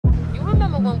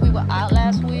when we were out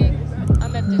last week, I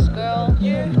met this girl.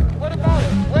 Yeah, what about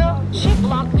it? Well, she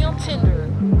blocked me on Tinder.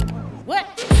 What?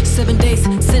 7 days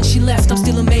since she left, I'm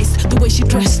still amazed. The way she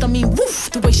dressed, I mean, woof.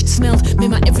 The way she smelled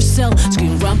made my every cell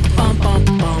scream rum bum bum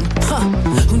bum. Huh?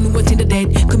 Who knew a Tinder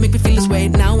date could make me feel this way?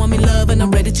 Now I'm in love and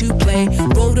I'm ready to play.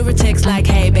 Wrote her a text like,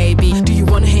 hey baby, do you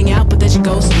wanna hang out? But then she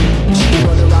goes, she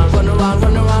run around, run around,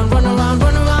 run around, run around,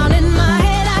 run around in my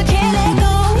head. I can't let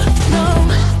go. No,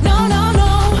 no, no, no,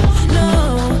 no.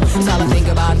 It's all I think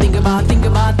about, think about, think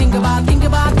about, think about, think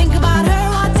about, think about her.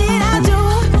 What did I do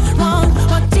wrong?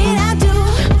 What did I do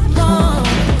wrong?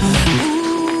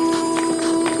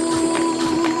 Ooh,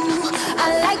 I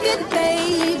like it,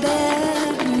 baby.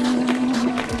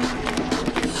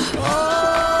 Oh,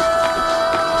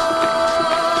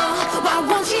 why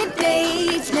won't she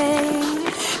date me?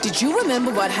 Did you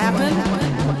remember what happened?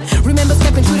 Remember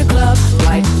stepping to the club,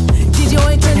 right? Did you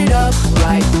ain't turn it up,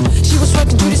 right? She was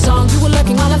swiping through the song, you were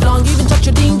lurking all along, you even touched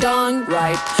your ding dong,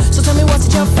 right? So tell me what's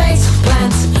in your face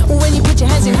plans when you put your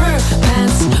hands in her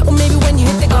pants, or maybe when you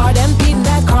hit the guard and beat in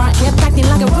that car, kept acting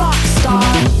like a rock star.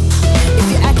 If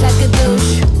you act like a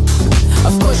douche,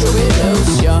 of course you will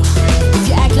lose, yeah. If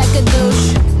you act like a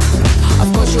douche, of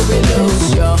course you will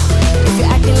lose, yeah. If you're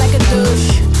acting like a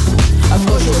douche, of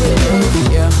course you will lose,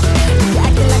 yeah. If you're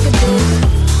acting like a douche,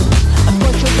 of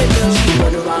course you will lose.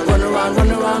 Run around, run around,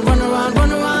 run around, run around,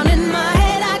 run around in my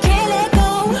head. I can't let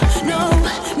go. No,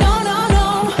 no, no, no,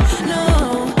 no.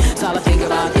 It's all I think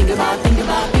about, think about, think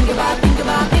about, think about, think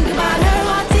about, think about her.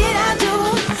 What did I do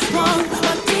wrong?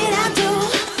 What did I do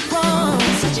wrong?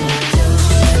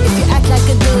 If you act like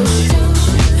a douche,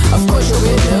 of course you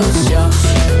will lose, yeah.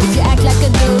 If you act like a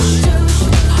douche,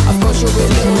 of course you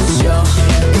will lose, yeah.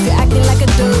 If you're acting like a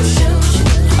douche,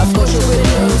 of course you will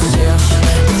lose, yeah.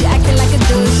 If you're acting like a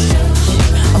douche,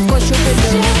 of course you will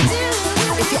lose.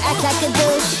 If you act like a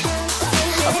douche,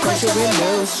 of course you will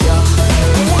lose, yeah.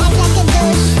 If you act like a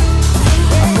douche,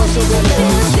 of course you will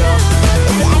lose, yeah.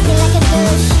 If you're acting like a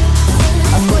douche,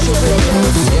 of course you will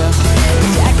lose, yeah. If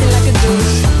you're acting like a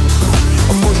douche,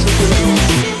 of course you will lose.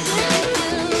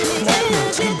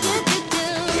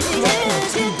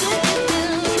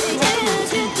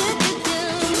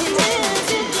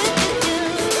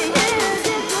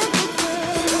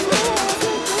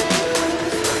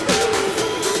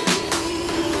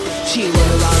 She run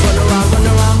around, run around, run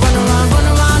around, run around, run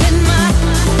around in my.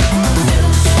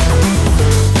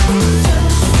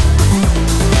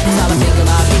 It's all I think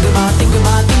about, think about, think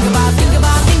about, think about, think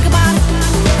about, think about.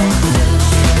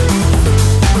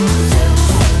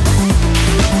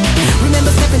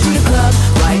 Remember stepping to the club,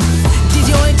 right?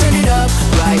 Did you ain't turn it up,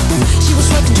 right? She was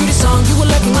swiping through the song, you were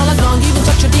lurking all along, you even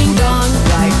touched your ding dong,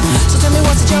 right? So tell me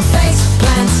what's in your face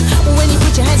plans when you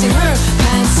put your hands in her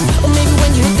pants, or maybe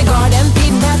when you hit the guard and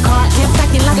beat in that car, kept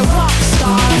acting like a rock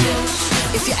star.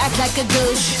 If you act like a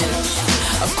douche,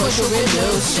 of course you will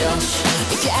lose, yeah.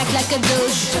 If you act like a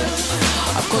douche,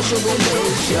 of course you will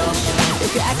lose, yeah.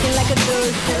 If you're acting like a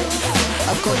douche,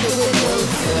 of course you will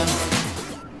lose, yeah.